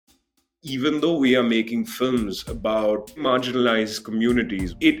Even though we are making films about marginalized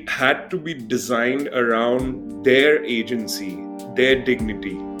communities, it had to be designed around their agency, their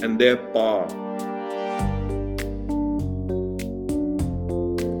dignity, and their power.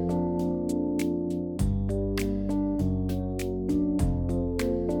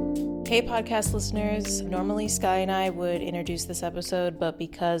 Hey, podcast listeners. Normally, Sky and I would introduce this episode, but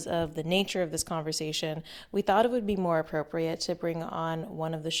because of the nature of this conversation, we thought it would be more appropriate to bring on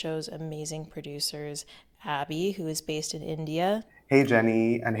one of the show's amazing producers, Abby, who is based in India. Hey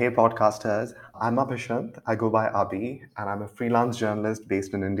Jenny and hey podcasters, I'm Abhishant. I go by Abhi and I'm a freelance journalist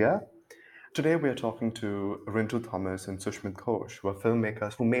based in India. Today we are talking to Rintu Thomas and Sushmit Ghosh, who are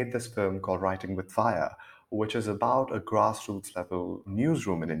filmmakers who made this film called Writing with Fire, which is about a grassroots level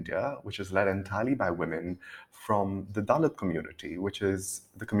newsroom in India, which is led entirely by women from the Dalit community, which is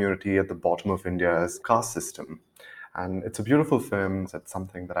the community at the bottom of India's caste system. And it's a beautiful film. It's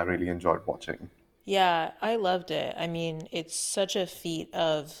something that I really enjoyed watching. Yeah, I loved it. I mean, it's such a feat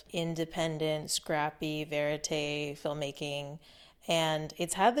of independent, scrappy, verite filmmaking. And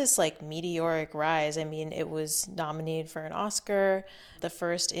it's had this like meteoric rise. I mean, it was nominated for an Oscar, the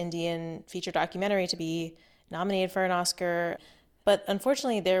first Indian feature documentary to be nominated for an Oscar. But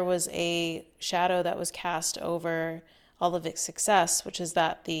unfortunately, there was a shadow that was cast over all of its success, which is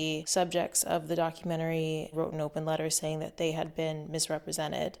that the subjects of the documentary wrote an open letter saying that they had been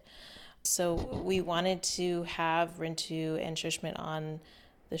misrepresented. So we wanted to have Rintu and Shushmit on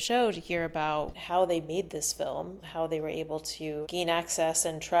the show to hear about how they made this film, how they were able to gain access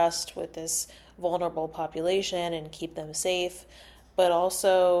and trust with this vulnerable population and keep them safe, but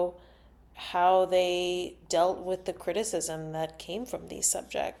also how they dealt with the criticism that came from these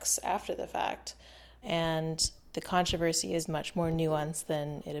subjects after the fact. And the controversy is much more nuanced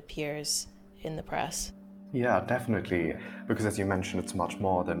than it appears in the press. Yeah, definitely. Because as you mentioned, it's much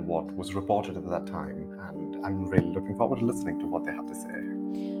more than what was reported at that time. And I'm really looking forward to listening to what they have to say.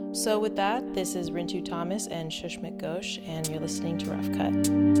 So with that, this is Rintu Thomas and Shushmit Ghosh, and you're listening to Rough Cut.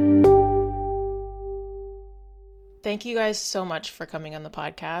 Thank you guys so much for coming on the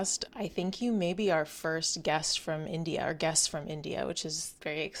podcast. I think you may be our first guest from India, or guests from India, which is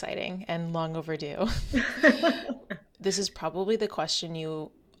very exciting and long overdue. This is probably the question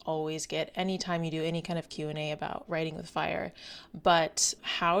you always get anytime you do any kind of Q&A about Writing with Fire. But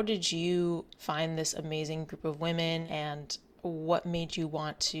how did you find this amazing group of women, and what made you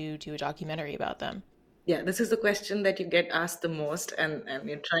want to do a documentary about them? Yeah, this is the question that you get asked the most, and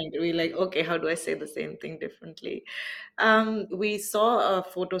you're trying to be like, okay, how do I say the same thing differently? We saw a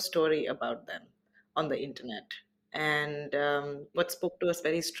photo story about them on the internet. And what spoke to us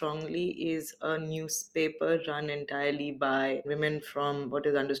very strongly is a newspaper run entirely by women from what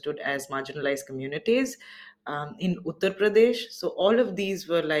is understood as marginalized communities in Uttar Pradesh. So all of these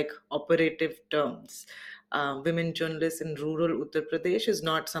were like operative terms. Women journalists in rural Uttar Pradesh is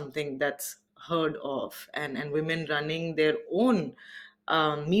not something that's heard of, and women running their own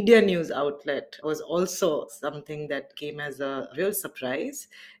media news outlet was also something that came as a real surprise,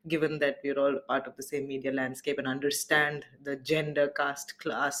 given that we're all part of the same media landscape and understand the gender, caste,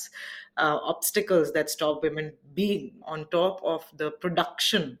 class obstacles that stop women being on top of the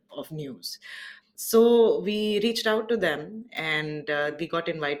production of news. So we reached out to them, and we got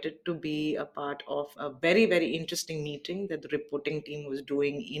invited to be a part of a very, very interesting meeting that the reporting team was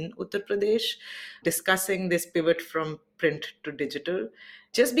doing in Uttar Pradesh, discussing this pivot from print to digital.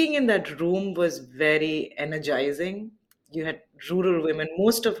 Just being in that room was very energizing. You had rural women,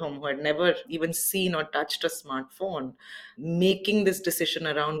 most of whom who had never even seen or touched a smartphone, making this decision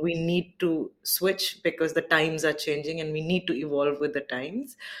around we need to switch because the times are changing and we need to evolve with the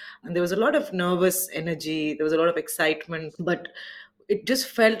times. And there was a lot of nervous energy, there was a lot of excitement, but it just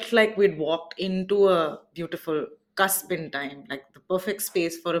felt like we'd walked into a beautiful cusp in time, like the perfect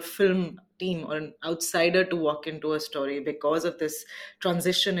space for a film team or an outsider to walk into a story because of this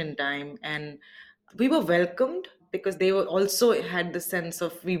transition in time. And we were welcomed because they were also had the sense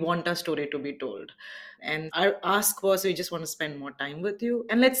of we want our story to be told, and our ask was we just want to spend more time with you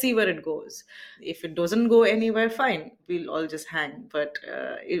and let's see where it goes. If it doesn't go anywhere, fine, we'll all just hang, but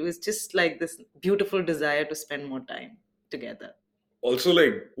it was just like this beautiful desire to spend more time together. Also,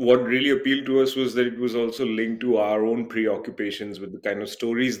 like, what really appealed to us was that it was also linked to our own preoccupations with the kind of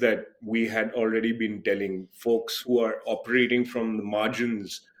stories that we had already been telling, folks who are operating from the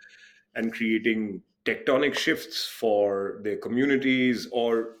margins and creating tectonic shifts for their communities,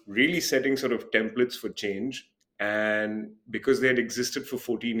 or really setting sort of templates for change. And because they had existed for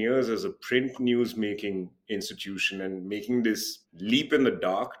 14 years as a print news making institution and making this leap in the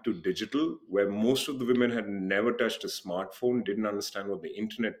dark to digital, where most of the women had never touched a smartphone, didn't understand what the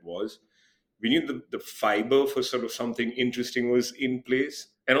internet was, we knew the fiber for sort of something interesting was in place.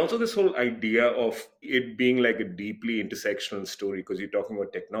 And also this whole idea of it being like a deeply intersectional story, because you're talking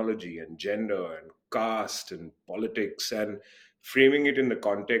about technology and gender and caste and politics, and framing it in the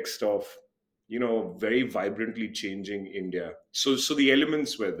context of, very vibrantly changing India. So the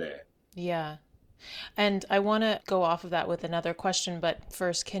elements were there. Yeah. And I want to go off of that with another question, but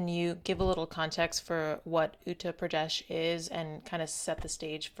first, can you give a little context for what Uttar Pradesh is and kind of set the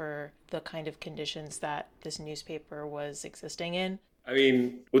stage for the kind of conditions that this newspaper was existing in? I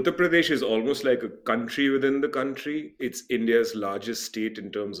mean, Uttar Pradesh is almost like a country within the country. It's India's largest state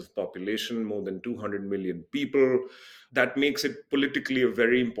in terms of population, more than 200 million people. That makes it politically a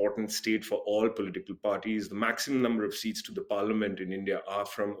very important state for all political parties. The maximum number of seats to the parliament in India are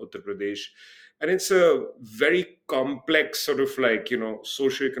from Uttar Pradesh. And it's a very complex sort of like,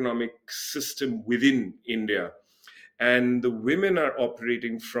 socioeconomic system within India. And the women are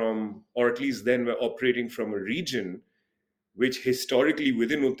operating from, or at least then were operating from a region which historically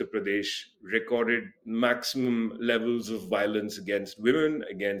within Uttar Pradesh recorded maximum levels of violence against women,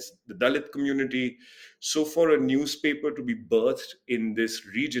 against the Dalit community. So for a newspaper to be birthed in this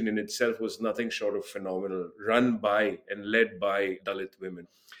region in itself was nothing short of phenomenal, run by and led by Dalit women.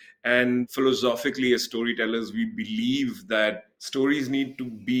 And philosophically, as storytellers, we believe that stories need to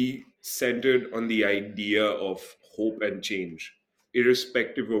be centered on the idea of hope and change,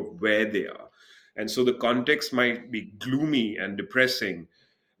 irrespective of where they are. And so the context might be gloomy and depressing,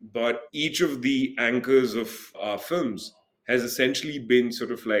 but each of the anchors of our films has essentially been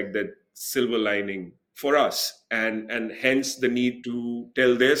sort of like that silver lining for us, and hence the need to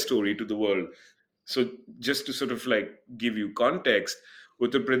tell their story to the world. So just to sort of like give you context,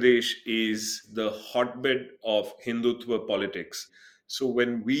 Uttar Pradesh is the hotbed of Hindutva politics. So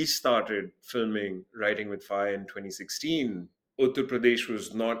when we started filming Writing with Fire in 2016, Uttar Pradesh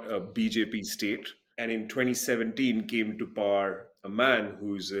was not a BJP state. And in 2017 came to power a man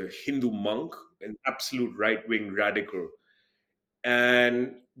who's a Hindu monk, an absolute right wing radical.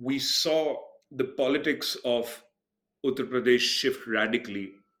 And we saw the politics of Uttar Pradesh shift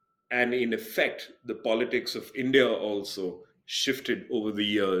radically. And in effect, the politics of India also shifted over the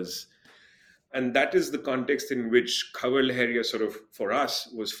years. And that is the context in which Khabar Lahariya sort of, for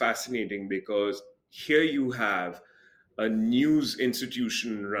us, was fascinating, because here you have a news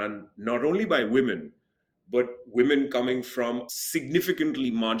institution run not only by women, but women coming from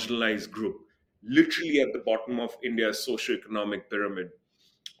significantly marginalized group, literally at the bottom of India's socioeconomic pyramid,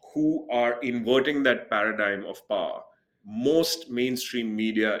 who are inverting that paradigm of power. Most mainstream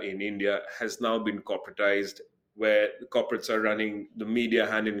media in India has now been corporatized, where the corporates are running the media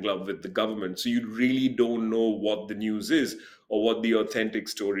hand in glove with the government. So you really don't know what the news is or what the authentic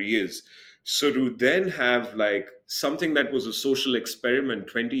story is. So to then have like something that was a social experiment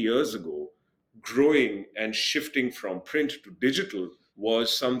 20 years ago growing and shifting from print to digital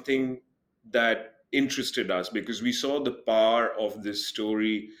was something that interested us, because we saw the power of this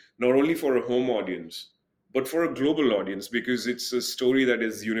story not only for a home audience but for a global audience, because it's a story that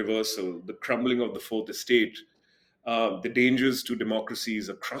is universal. The crumbling of the fourth estate, the dangers to democracies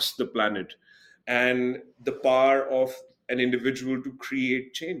across the planet, and the power of an individual to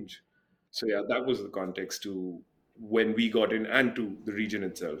create change. So yeah, that was the context to when we got in and to the region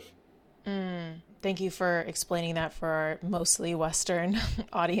itself. Thank you for explaining that for our mostly Western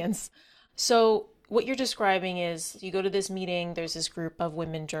audience. So, what you're describing is you go to this meeting, there's this group of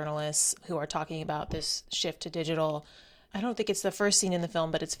women journalists who are talking about this shift to digital. I don't think it's the first scene in the film,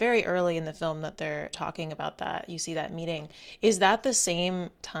 but it's very early in the film that they're talking about that. You see that meeting. Is that the same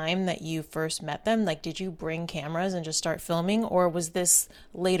time that you first met them? Like, did you bring cameras and just start filming, or was this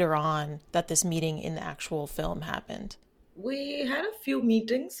later on that this meeting in the actual film happened? We had a few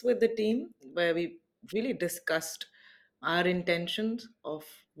meetings with the team where we really discussed our intentions of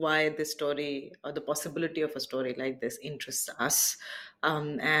why this story or the possibility of a story like this interests us.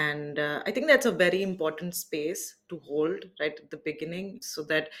 And I think that's a very important space to hold right at the beginning, so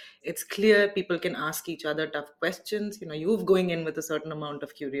that it's clear people can ask each other tough questions. You know, you're going in with a certain amount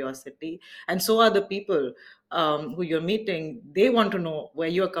of curiosity, and so are the people who you're meeting. They want to know where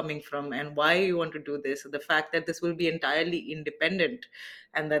you're coming from and why you want to do this. The fact that this will be entirely independent,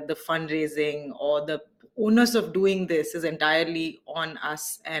 and that the fundraising or the onus of doing this is entirely on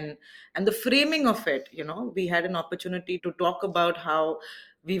us, and the framing of it. You know, we had an opportunity to talk about how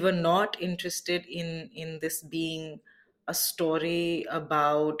we were not interested in this being a story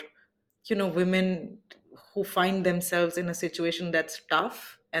about, you know, women who find themselves in a situation that's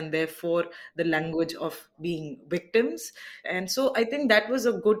tough, and therefore the language of being victims. And so I think that was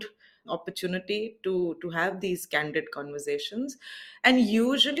a good opportunity to have these candid conversations. And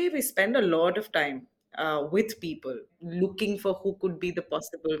usually we spend a lot of time with people, looking for who could be the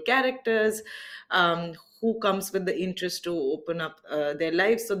possible characters, who comes with the interest to open up their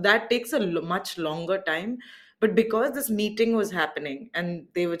lives. So that takes a much longer time. But because this meeting was happening and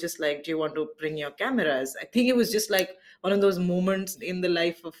they were just like, do you want to bring your cameras? I think it was just like one of those moments in the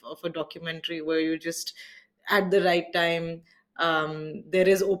life of a documentary where you just at the right time. There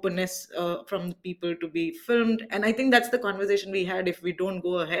is openness from the people to be filmed, and I think that's the conversation we had. If we don't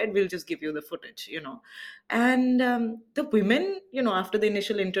go ahead, we'll just give you the footage. And the women, after the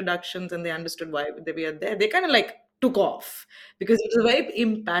initial introductions and they understood why they were there, they kind of like took off, because it was a very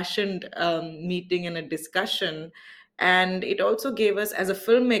impassioned meeting and a discussion. And it also gave us, as a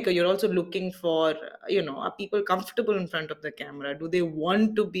filmmaker, you're also looking for, are people comfortable in front of the camera? Do they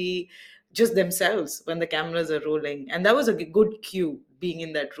want to be just themselves when the cameras are rolling? And that was a good cue, being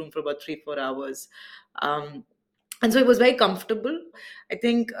in that room for about 3-4 hours. And so it was very comfortable. I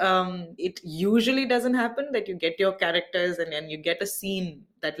think it usually doesn't happen that you get your characters and you get a scene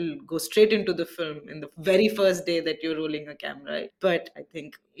that will go straight into the film in the very first day that you're rolling a camera. But I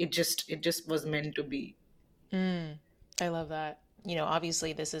think it just was meant to be. I love that.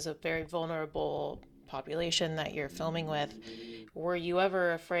 Obviously, this is a very vulnerable population that you're filming with. Were you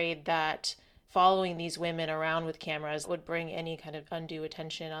ever afraid that following these women around with cameras would bring any kind of undue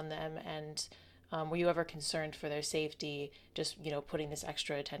attention on them? And were you ever concerned for their safety, just, putting this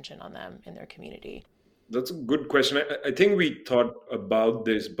extra attention on them in their community? That's a good question. I think we thought about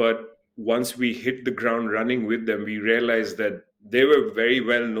this, but once we hit the ground running with them, we realized that they were very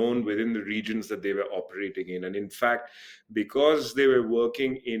well known within the regions that they were operating in. And in fact, because they were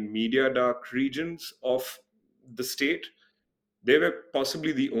working in media dark regions of the state, they were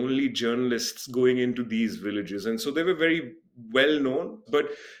possibly the only journalists going into these villages. And so they were very well known.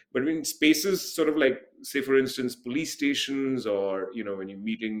 But in spaces sort of like, say, for instance, police stations, or, when you're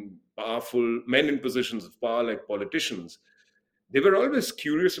meeting powerful men in positions of power like politicians, they were always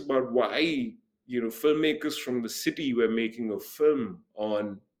curious about why, filmmakers from the city were making a film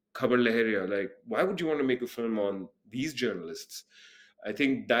on Khabar Lahariya. Like, why would you want to make a film on these journalists? I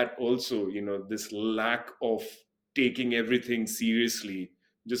think that also, this lack of taking everything seriously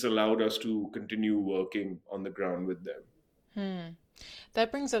just allowed us to continue working on the ground with them.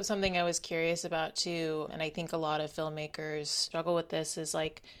 That brings up something I was curious about too, and I think a lot of filmmakers struggle with this, is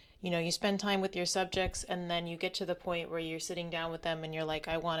like, you spend time with your subjects and then you get to the point where you're sitting down with them and you're like,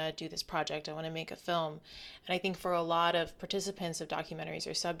 I want to do this project, I want to make a film. And I think for a lot of participants of documentaries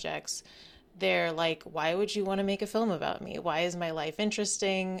or subjects, they're like, why would you want to make a film about me? Why is my life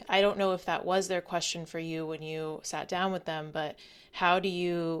interesting? I don't know if that was their question for you when you sat down with them, but how do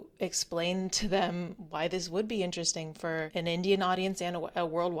you explain to them why this would be interesting for an Indian audience and a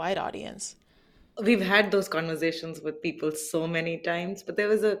worldwide audience? We've had those conversations with people so many times, but there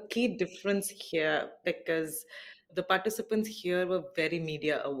was a key difference here, because the participants here were very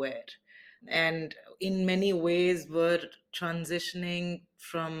media aware, and in many ways were transitioning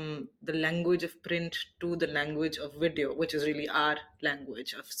from the language of print to the language of video, which is really our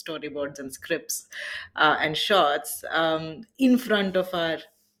language of storyboards and scripts and shots, in front of our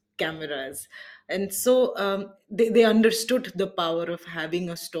cameras. And so they understood the power of having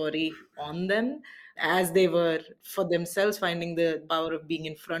a story on them, as they were for themselves finding the power of being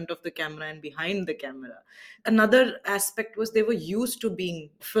in front of the camera and behind the camera. Another aspect was they were used to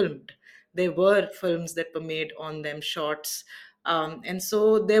being filmed. There were films that were made on them, shorts. And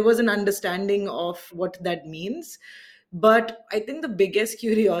so there was an understanding of what that means. But I think the biggest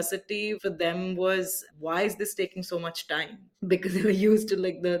curiosity for them was, why is this taking so much time? Because they were used to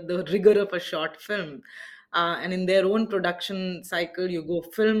like the rigor of a short film. And in their own production cycle, you go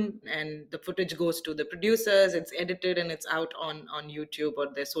film and the footage goes to the producers, it's edited and it's out on YouTube or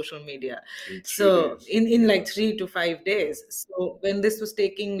their social media. So in like 3 to 5 days. So when this was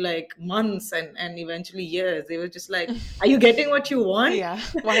taking like months and eventually years, they were just like, are you getting what you want? Yeah.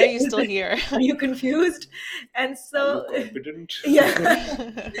 Why are you still here? Are you confused? And so, are you competent? Yeah.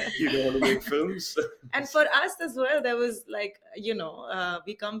 You don't want to make films? And for us as well, there was like,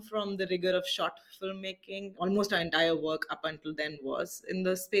 we come from the rigor of short filmmaking. Almost our entire work up until then was in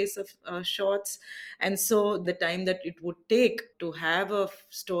the space of shorts. And so the time that it would take to have a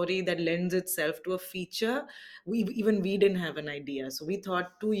story that lends itself to a feature, we didn't have an idea. So we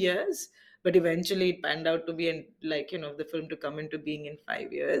thought 2 years, but eventually it panned out to be the film to come into being in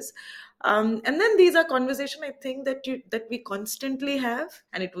 5 years. And then these are conversation, I think, that we constantly have,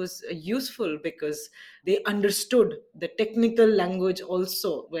 and it was useful because they understood the technical language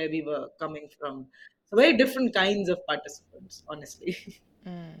also where we were coming from. So very different kinds of participants, honestly.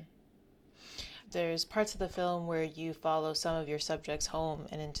 There's parts of the film where you follow some of your subjects home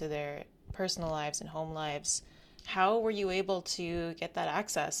and into their personal lives and home lives. How were you able to get that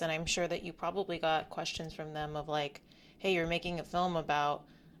access? And I'm sure that you probably got questions from them of like, hey, you're making a film about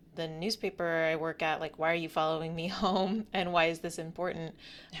the newspaper I work at. Like, why are you following me home? And why is this important?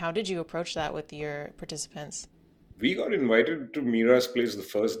 How did you approach that with your participants? We got invited to Mira's place the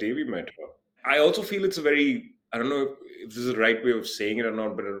first day we met her. I also feel it's a very, I don't know if this is the right way of saying it or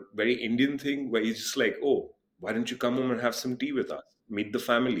not, but a very Indian thing where he's just like, oh, why don't you come home and have some tea with us? Meet the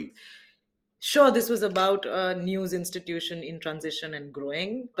family. Sure, this was about a news institution in transition and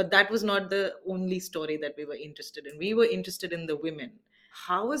growing, but that was not the only story that we were interested in. We were interested in the women.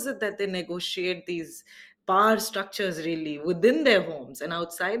 How is it that they negotiate these power structures really within their homes and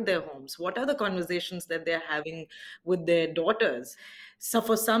outside their homes? What are the conversations that they're having with their daughters? So,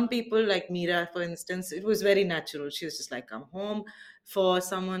 for some people, like Mira, for instance, it was very natural. She was just like, come home. For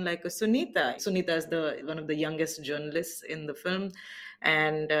someone like a Sunita is the one of the youngest journalists in the film,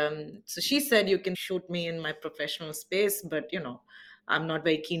 and so she said, you can shoot me in my professional space, but I'm not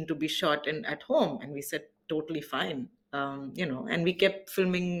very keen to be shot at home. And we said, totally fine. And we kept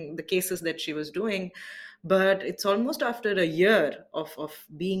filming the cases that she was doing. But it's almost after a year of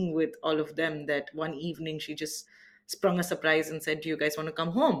being with all of them that one evening she just sprung a surprise and said, do you guys want to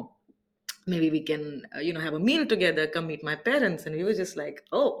come home? Maybe we can have a meal together, come meet my parents. And we were just like,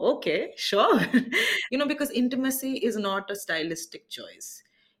 oh, okay, sure. Because intimacy is not a stylistic choice,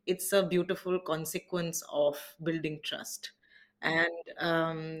 it's a beautiful consequence of building trust.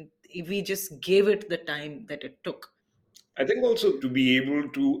 And we just gave it the time that it took. I think also to be able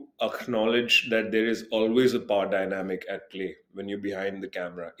to acknowledge that there is always a power dynamic at play when you're behind the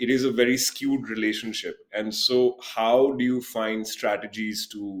camera. It is a very skewed relationship. And so, how do you find strategies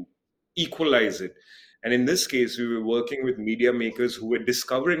to equalize it? And in this case, we were working with media makers who were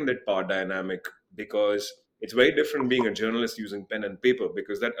discovering that power dynamic because it's very different being a journalist using pen and paper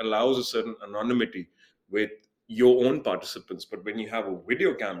because that allows a certain anonymity with your own participants. But when you have a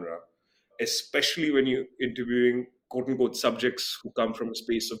video camera, especially when you're interviewing quote unquote subjects who come from a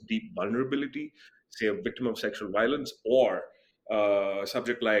space of deep vulnerability, say a victim of sexual violence, or a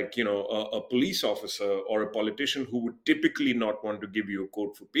subject like a police officer or a politician who would typically not want to give you a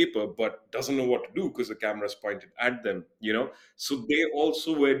quote for paper but doesn't know what to do because the camera's pointed at them. So they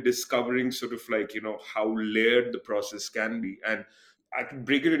also were discovering sort of like how layered the process can be. And I could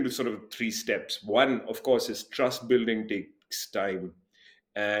break it into sort of three steps. One, of course, is trust building takes time.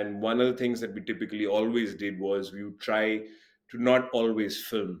 And one of the things that we typically always did was we would try to not always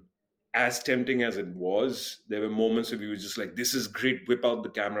film. As tempting as it was, there were moments where we were just like, this is great, whip out the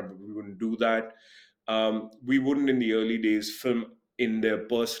camera, but we wouldn't do that. We wouldn't in the early days film in their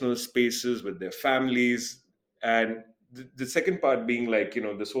personal spaces with their families. And the second part being like,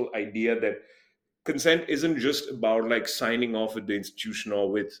 this whole idea that consent isn't just about like signing off with the institution or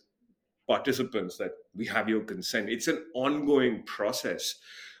with participants that we have your consent. It's an ongoing process.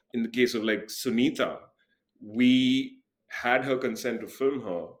 In the case of like Sunita, we had her consent to film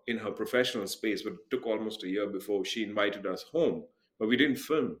her in her professional space, but it took almost a year before she invited us home. But we didn't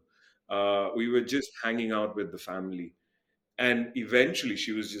film. We were just hanging out with the family. And eventually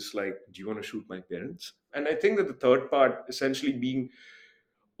she was just like, do you want to shoot my parents? And I think that the third part essentially being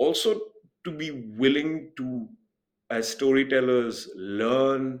also to be willing to, as storytellers,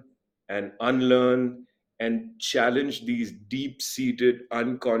 learn and unlearn and challenge these deep seated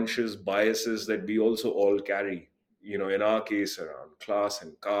unconscious biases that we also all carry, in our case around class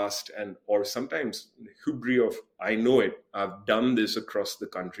and caste, and or sometimes the hubris of, I know it, I've done this across the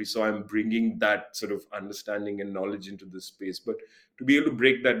country, so I'm bringing that sort of understanding and knowledge into this space. But to be able to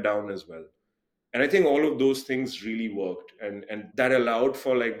break that down as well, and I think all of those things really worked, and that allowed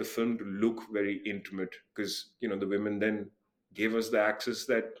for like the film to look very intimate because the women then gave us the access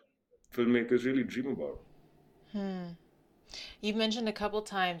that filmmakers really dream about. You've mentioned a couple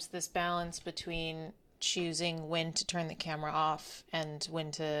times this balance between choosing when to turn the camera off and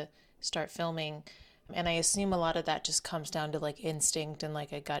when to start filming. And I assume a lot of that just comes down to like instinct and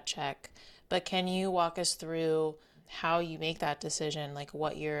like a gut check. But can you walk us through how you make that decision, like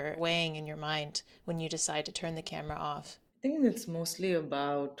what you're weighing in your mind when you decide to turn the camera off? I think it's mostly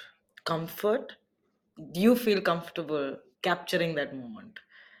about comfort. Do you feel comfortable capturing that moment?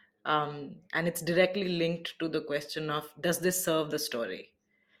 And it's directly linked to the question of, does this serve the story?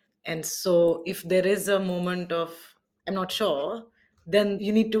 And so if there is a moment of, I'm not sure, then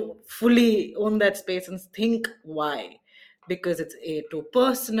you need to fully own that space and think why. Because it's A, too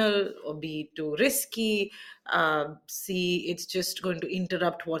personal, or B, too risky, C, it's just going to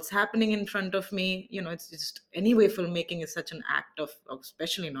interrupt what's happening in front of me. It's just, anyway, filmmaking is such an act of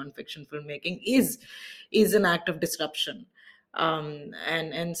especially nonfiction filmmaking is an act of disruption.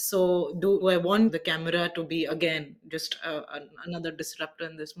 And so do I want the camera to be again just another disruptor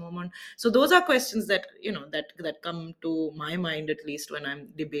in this moment? So those are questions that that come to my mind, at least when I'm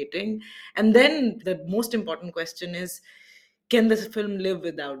debating. And then the most important question is, can this film live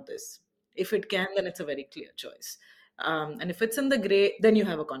without this? If it can, then it's a very clear choice. And if it's in the gray, then you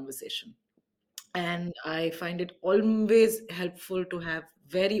have a conversation. And I find it always helpful to have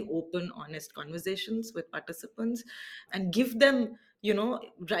very open, honest conversations with participants and give them,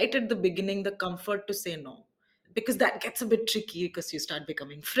 right at the beginning, the comfort to say no. Because that gets a bit tricky, because you start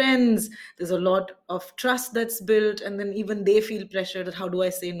becoming friends. There's a lot of trust that's built, and then even they feel pressure that, how do I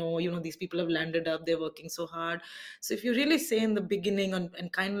say no? These people have landed up, they're working so hard. So if you really say in the beginning, and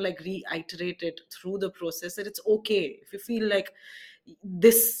kind of like reiterate it through the process, that it's okay. If you feel like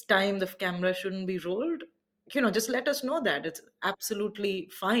this time the camera shouldn't be rolled, just let us know that. It's absolutely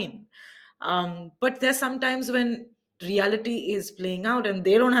fine. But there's sometimes when reality is playing out and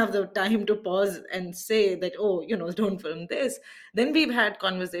they don't have the time to pause and say that, oh, don't film this. Then we've had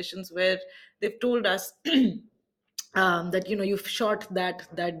conversations where they've told us that, you've shot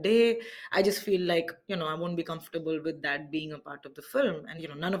that day. I just feel like, I won't be comfortable with that being a part of the film. And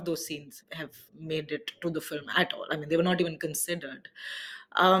none of those scenes have made it to the film at all. I mean, they were not even considered.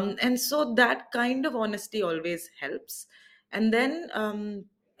 And so that kind of honesty always helps. And then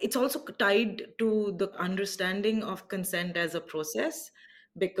it's also tied to the understanding of consent as a process,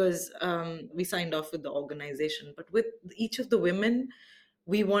 because we signed off with the organization, but with each of the women,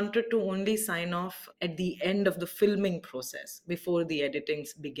 we wanted to only sign off at the end of the filming process, before the editings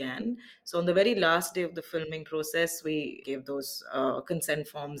began. So on the very last day of the filming process, we gave those consent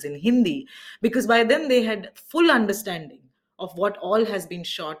forms in Hindi, because by then they had full understanding of what all has been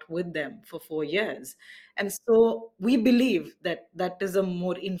shot with them for 4 years. And so we believe that that is a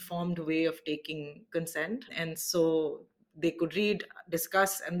more informed way of taking consent. And so they could read,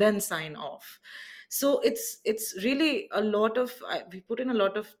 discuss, and then sign off. So it's really a lot of, we put in a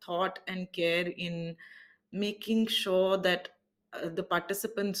lot of thought and care in making sure that the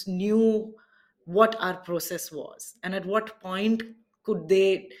participants knew what our process was, and at what point could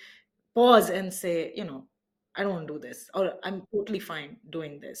they pause and say, I don't want to do this, or I'm totally fine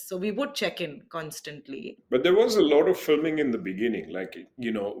doing this. So we would check in constantly. But there was a lot of filming in the beginning. Like,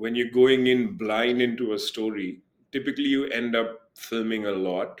 when you're going in blind into a story, typically you end up filming a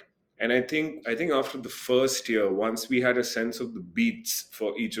lot. And I think after the first year, once we had a sense of the beats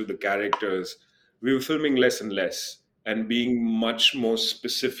for each of the characters, we were filming less and less and being much more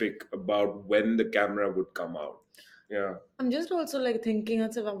specific about when the camera would come out. Yeah. I'm just also like thinking,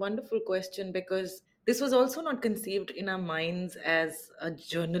 it's a wonderful question, because this was also not conceived in our minds as a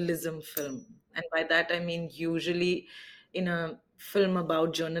journalism film. And by that, I mean, usually in a film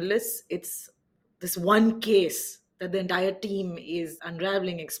about journalists, it's this one case that the entire team is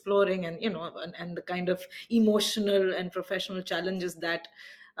unraveling, exploring, and, and the kind of emotional and professional challenges that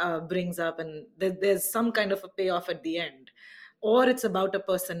brings up. And there's some kind of a payoff at the end. Or it's about a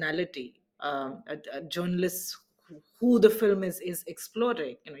personality, a journalist who the film is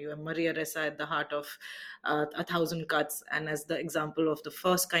exploring. You have Maria Ressa at the heart of A Thousand Cuts, and as the example of the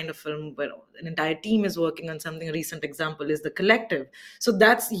first kind of film where an entire team is working on something. A recent example is The Collective. So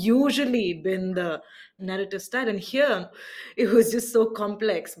that's usually been the narrative style, and here it was just so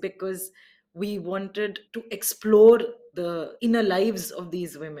complex, because we wanted to explore the inner lives of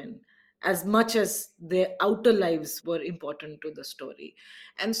these women as much as their outer lives were important to the story.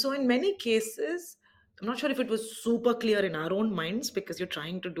 And so in many cases, I'm not sure if it was super clear in our own minds, because you're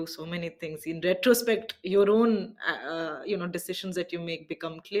trying to do so many things. In retrospect, your own, decisions that you make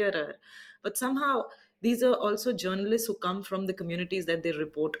become clearer. But somehow, these are also journalists who come from the communities that they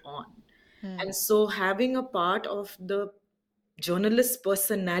report on. And so having a part of the journalist's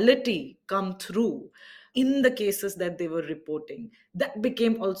personality come through in the cases that they were reporting, that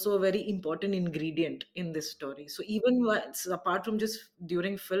became also a very important ingredient in this story. So even apart from just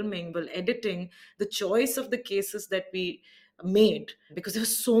during filming, well, editing, the choice of the cases that we made, because there were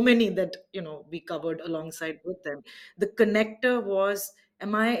so many that we covered alongside with them, the connector was,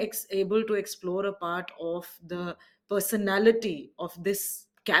 am I able to explore a part of the personality of this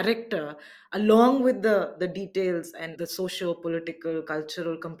character, along with the details and the socio-political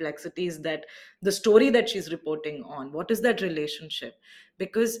cultural complexities, that the story that she's reporting on, what is that relationship?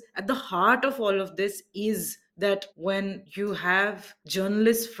 Because at the heart of all of this is that when you have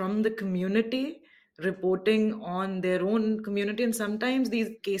journalists from the community reporting on their own community, and sometimes these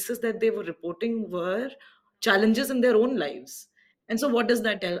cases that they were reporting were challenges in their own lives. And so, what does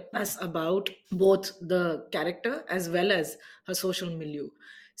that tell us about both the character as well as her social milieu?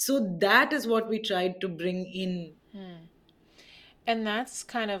 So, that is what we tried to bring in. And that's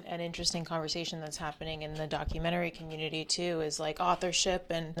kind of an interesting conversation that's happening in the documentary community too, is like authorship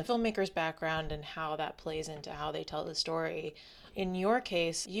and the filmmaker's background and how that plays into how they tell the story. In your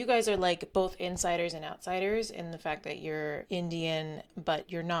case, you guys are like both insiders and outsiders in the fact that you're Indian,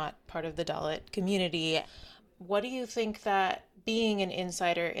 but you're not part of the Dalit community. What do you think that being an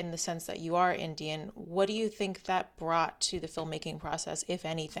insider in the sense that you are Indian, what do you think that brought to the filmmaking process, if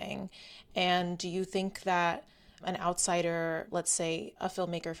anything? And do you think that an outsider, let's say a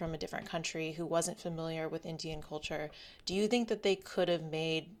filmmaker from a different country who wasn't familiar with Indian culture, do you think that they could have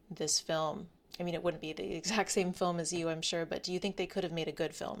made this film? I mean, it wouldn't be the exact same film as you, I'm sure, but do you think they could have made a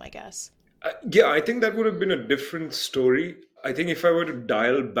good film, I guess? Yeah, I think that would have been a different story. I think if I were to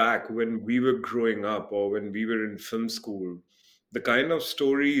dial back when we were growing up or when we were in film school, the kind of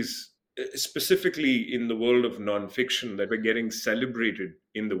stories, specifically in the world of nonfiction, that were getting celebrated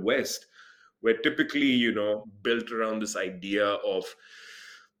in the West, were typically, built around this idea of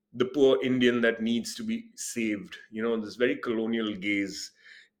the poor Indian that needs to be saved, this very colonial gaze.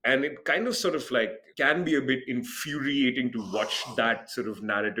 And it kind of sort of like can be a bit infuriating to watch that sort of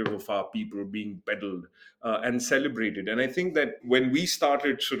narrative of our people being peddled and celebrated. And I think that when we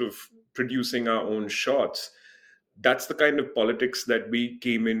started sort of producing our own shots, that's the kind of politics that we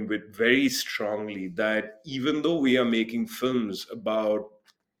came in with very strongly, that even though we are making films about,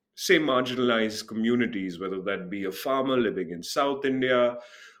 say, marginalized communities, whether that be a farmer living in South India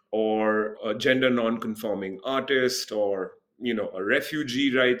or a gender non-conforming artist or a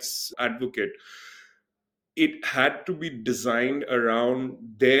refugee rights advocate, it had to be designed around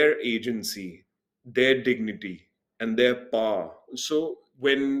their agency, their dignity, and their power. So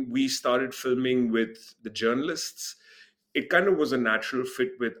when we started filming with the journalists, it kind of was a natural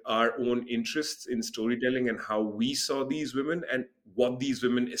fit with our own interests in storytelling and how we saw these women and what these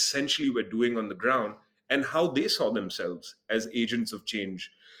women essentially were doing on the ground and how they saw themselves as agents of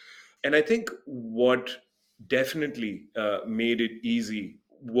change. And I think what definitely made it easy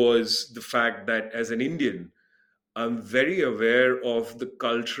was the fact that as an Indian, I'm very aware of the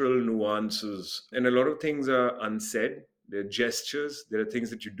cultural nuances, and a lot of things are unsaid. There are gestures, there are things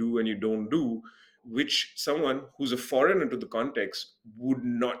that you do and you don't do, which someone who's a foreigner to the context would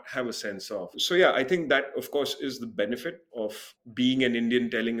not have a sense of. So, yeah, I think that, of course, is the benefit of being an Indian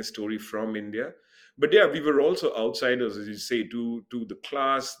telling a story from India. But yeah, we were also outsiders, as you say, to the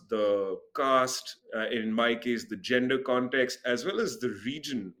class, the caste, in my case, the gender context, as well as the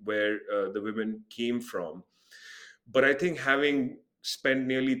region where the women came from. But I think having spent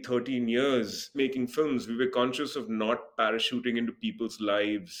nearly 13 years making films, we were conscious of not parachuting into people's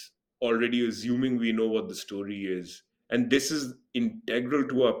lives, already assuming we know what the story is. And this is integral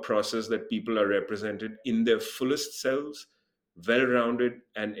to our process, that people are represented in their fullest selves, well rounded,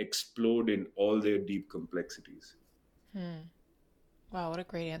 and explode in all their deep complexities. Wow, what a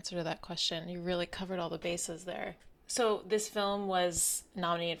great answer to that question. You really covered all the bases there. So, this film was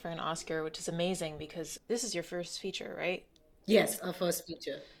nominated for an Oscar, which is amazing because this is your first feature, right? Yes, our first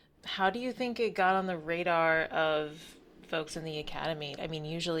feature. How do you think it got on the radar of folks in the Academy? I mean,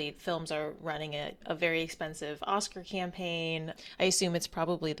 usually films are running a very expensive Oscar campaign. I assume it's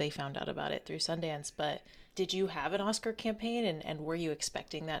probably they found out about it through Sundance, but did you have an Oscar campaign and were you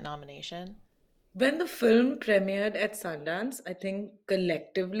expecting that nomination? When the film premiered at Sundance, I think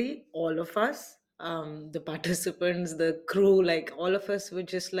collectively, all of us, the participants, the crew, like all of us were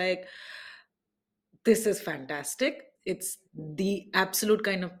just like, this is fantastic. It's the absolute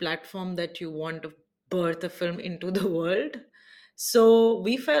kind of platform that you want to birth a film into the world. So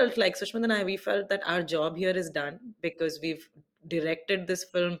we felt like, Sushmit and I, we felt that our job here is done because we've directed this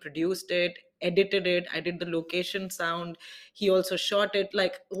film, produced it, edited it. I did the location sound. He also shot it.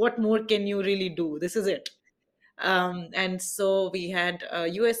 Like, what more can you really do? This is it. And so we had a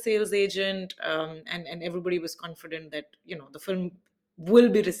US sales agent, and everybody was confident that, the film will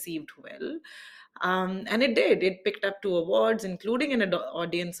be received well. And it did. It picked up 2 awards, including an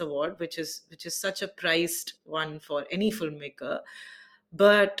audience award, which is such a prized one for any filmmaker.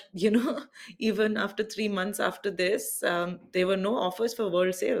 But even after 3 months after this, there were no offers for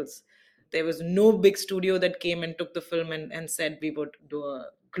world sales. There was no big studio that came and took the film and said we would do a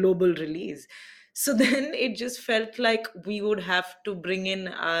global release. So then it just felt like we would have to bring in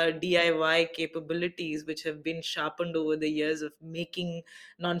our DIY capabilities, which have been sharpened over the years of making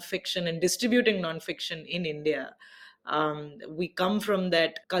nonfiction and distributing nonfiction in India. We come from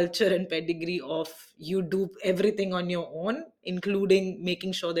that culture and pedigree of you do everything on your own, including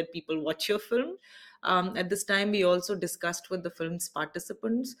making sure that people watch your film. At this time, we also discussed with the film's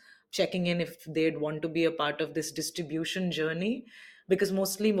participants, checking in if they'd want to be a part of this distribution journey. Because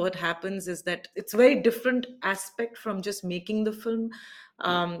mostly what happens is that it's a very different aspect from just making the film.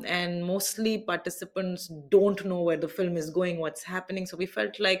 And mostly participants don't know where the film is going, what's happening. So we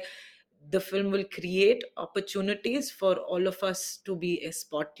felt like the film will create opportunities for all of us to be a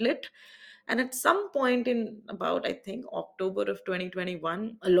spotlight. And at some point in about, I think, October of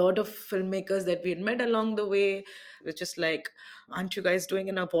 2021, a lot of filmmakers that we had met along the way were just like, aren't you guys doing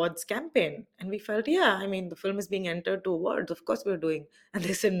an awards campaign? And we felt, yeah, I mean, the film is being entered to awards. Of course we're doing. And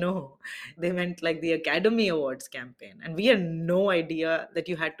they said, no. They meant like the Academy Awards campaign. And we had no idea that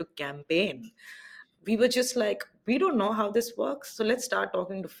you had to campaign. We were just like, we don't know how this works. So let's start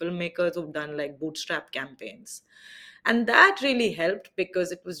talking to filmmakers who've done like bootstrap campaigns. And that really helped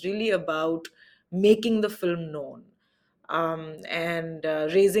because it was really about making the film known, and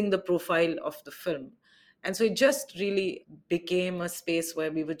raising the profile of the film. And so it just really became a space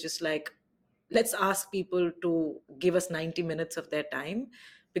where we were just like, let's ask people to give us 90 minutes of their time,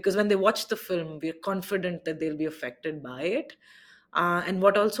 because when they watch the film, we're confident that they'll be affected by it. And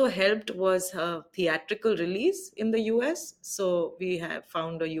what also helped was a theatrical release in the US. So we have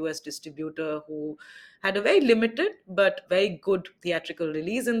found a US distributor who had a very limited but very good theatrical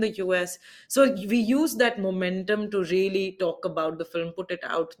release in the US. So we used that momentum to really talk about the film, put it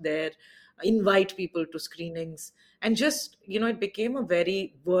out there, invite people to screenings, and just, it became a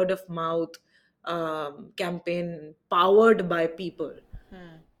very word of mouth campaign powered by people.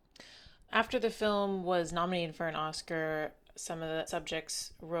 After the film was nominated for an Oscar, some of the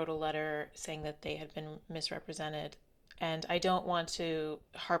subjects wrote a letter saying that they had been misrepresented. And I don't want to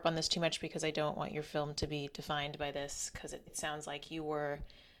harp on this too much because I don't want your film to be defined by this, because it sounds like you were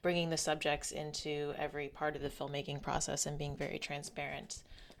bringing the subjects into every part of the filmmaking process and being very transparent.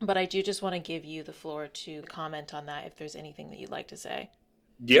 But I do just want to give you the floor to comment on that if there's anything that you'd like to say.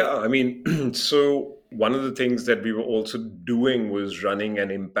 Yeah, I mean, so one of the things that we were also doing was running an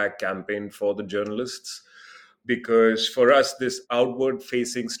impact campaign for the journalists, because for us, this outward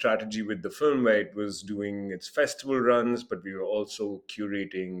facing strategy with the film, where it was doing its festival runs, but we were also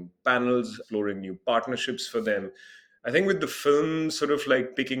curating panels, exploring new partnerships for them. I think with the film sort of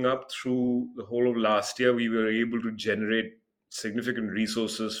like picking up through the whole of last year, we were able to generate significant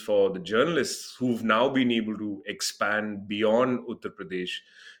resources for the journalists who've now been able to expand beyond Uttar Pradesh,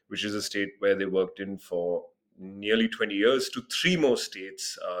 which is a state where they worked in for nearly 20 years, to three more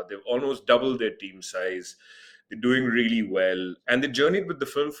states. They've almost doubled their team size. They're doing really well. And they journeyed with the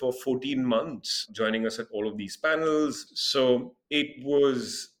film for 14 months, joining us at all of these panels. So it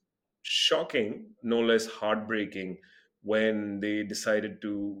was shocking, no less heartbreaking, when they decided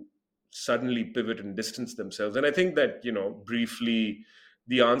to suddenly pivot and distance themselves. And I think that, briefly,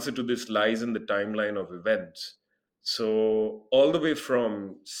 the answer to this lies in the timeline of events. So, all the way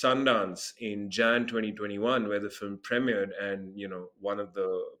from Sundance in Jan 2021, where the film premiered, and one of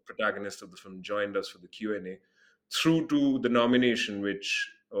the protagonists of the film joined us for the Q&A, through to the nomination,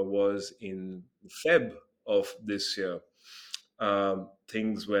 which was in Feb of this year.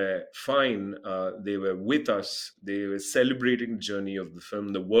 Things were fine. They were with us. They were celebrating the journey of the film.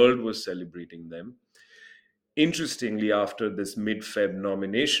 The world was celebrating them. Interestingly, after this mid-Feb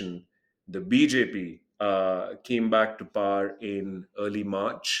nomination, the BJP came back to power in early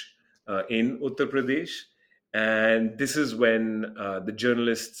March in Uttar Pradesh. And this is when the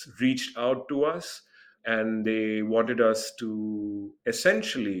journalists reached out to us, and they wanted us to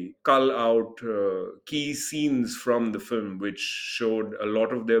essentially cull out key scenes from the film, which showed a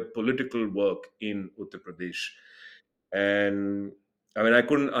lot of their political work in Uttar Pradesh. And I mean, I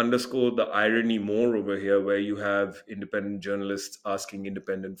couldn't underscore the irony more over here, where you have independent journalists asking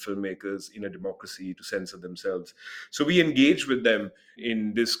independent filmmakers in a democracy to censor themselves. So we engaged with them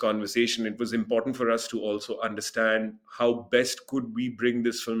in this conversation. It was important for us to also understand how best could we bring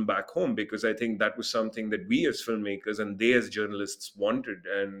this film back home, because I think that was something that we as filmmakers and they as journalists wanted.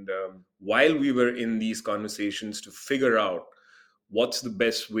 And while we were in these conversations to figure out what's the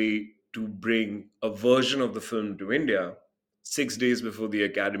best way to bring a version of the film to India, 6 days before the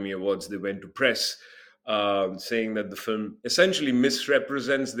Academy Awards, they went to press, saying that the film essentially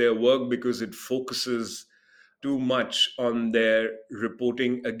misrepresents their work because it focuses too much on their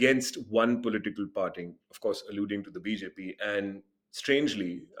reporting against one political party, of course, alluding to the BJP. And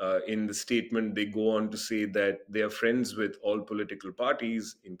strangely, in the statement, they go on to say that they are friends with all political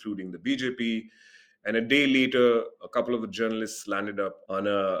parties, including the BJP. And a day later, a couple of the journalists landed up on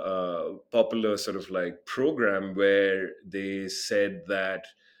a popular sort of like program where they said that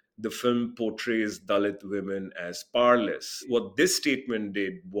the film portrays Dalit women as powerless. What this statement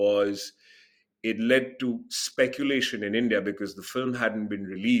did was it led to speculation in India because the film hadn't been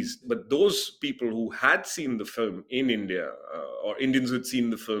released. But those people who had seen the film in India, or Indians who had seen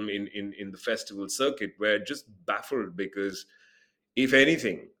the film in the festival circuit, were just baffled because, if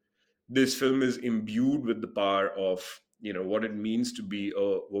anything, this film is imbued with the power of, what it means to be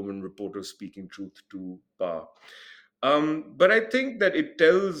a woman reporter speaking truth to power. But I think that it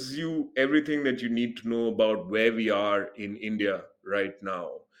tells you everything that you need to know about where we are in India right now.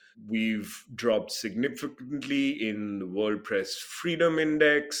 We've dropped significantly in the World Press Freedom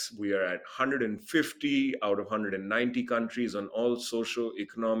Index. We are at 150 out of 190 countries on all social,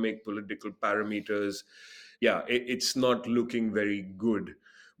 economic, political parameters. Yeah, it's not looking very good.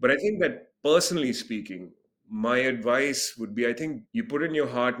 But I think that personally speaking, my advice would be, I think you put in your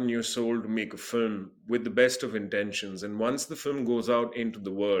heart and your soul to make a film with the best of intentions. And once the film goes out into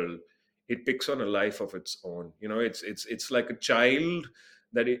the world, it picks on a life of its own. It's like a child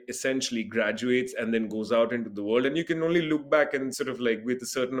that it essentially graduates and then goes out into the world. And you can only look back and sort of like with a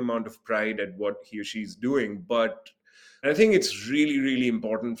certain amount of pride at what he or she is doing. But I think it's really, really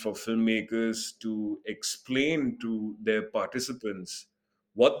important for filmmakers to explain to their participants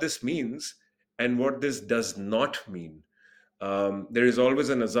what this means and what this does not mean. There is always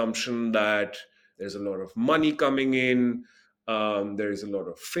an assumption that there's a lot of money coming in, there is a lot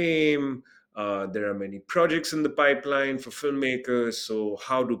of fame, there are many projects in the pipeline for filmmakers. So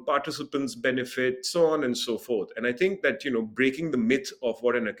how do participants benefit, so on and so forth. And I think that, breaking the myth of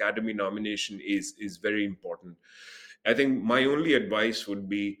what an Academy nomination is very important. I think my only advice would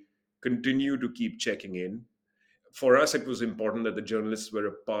be continue to keep checking in. For us, it was important that the journalists were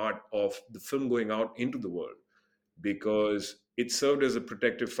a part of the film going out into the world because it served as a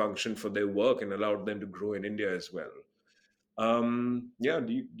protective function for their work and allowed them to grow in India as well.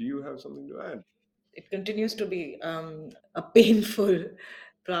 Do you have something to add? It continues to be a painful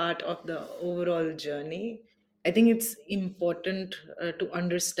part of the overall journey. I think it's important to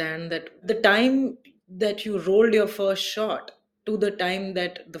understand that the time that you rolled your first shot to the time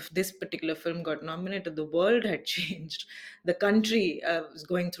that this particular film got nominated, the world had changed. The country was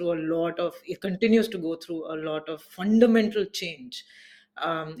going through it continues to go through a lot of fundamental change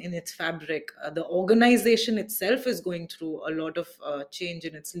in its fabric. The organization itself is going through a lot of change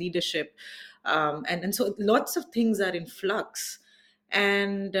in its leadership. And so lots of things are in flux.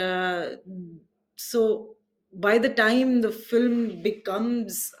 And so by the time the film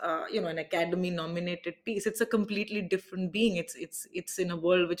becomes an Academy nominated piece, it's a completely different being. It's in a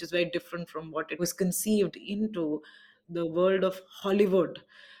world which is very different from what it was conceived into, the world of Hollywood,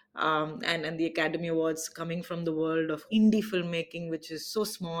 and the Academy Awards coming from the world of indie filmmaking, which is so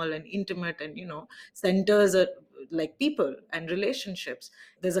small and intimate and centers are like people and relationships.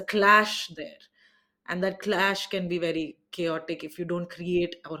 There's a clash there, and that clash can be very chaotic if you don't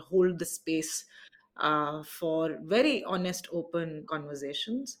create or hold the space for very honest, open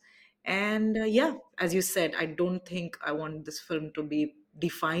conversations. And as you said, I don't think I want this film to be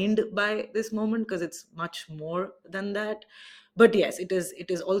defined by this moment, because it's much more than that. But yes, it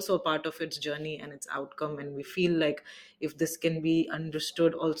is also a part of its journey and its outcome. And we feel like if this can be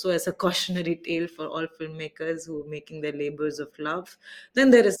understood also as a cautionary tale for all filmmakers who are making their labors of love,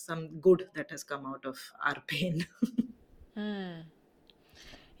 then there is some good that has come out of our pain.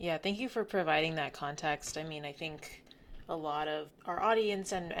 Yeah, thank you for providing that context. I mean, I think a lot of our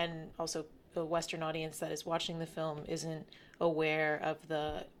audience and also the Western audience that is watching the film isn't aware of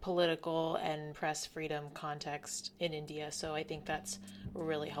the political and press freedom context in India. So I think that's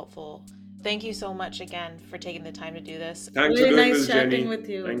really helpful. Thank you so much again for taking the time to do this. Thanks really for doing nice this, chatting Jenny. with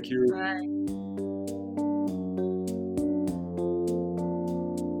you. Thank you. Bye.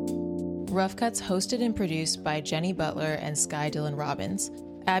 Rough Cuts hosted and produced by Jenny Butler and Sky Dillon Robbins.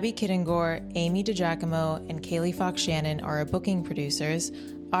 Abby Kiddingore, Amy DiGiacomo, and Kaylee Fox Shannon are our booking producers.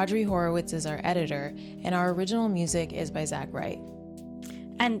 Audrey Horowitz is our editor, and our original music is by Zach Wright.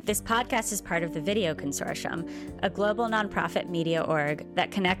 And this podcast is part of the Video Consortium, a global nonprofit media org that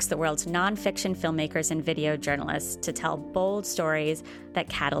connects the world's nonfiction filmmakers and video journalists to tell bold stories that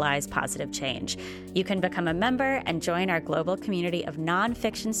catalyze positive change. You can become a member and join our global community of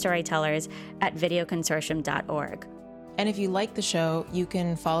nonfiction storytellers at videoconsortium.org. And if you like the show, you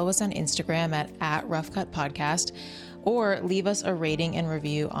can follow us on Instagram at Rough Cut Podcast, or leave us a rating and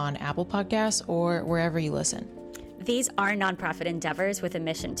review on Apple Podcasts or wherever you listen. These are nonprofit endeavors with a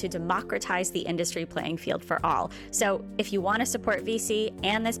mission to democratize the industry playing field for all. So if you want to support VC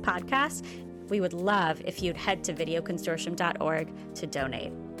and this podcast, we would love if you'd head to videoconsortium.org to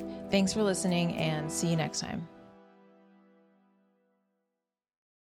donate. Thanks for listening, and see you next time.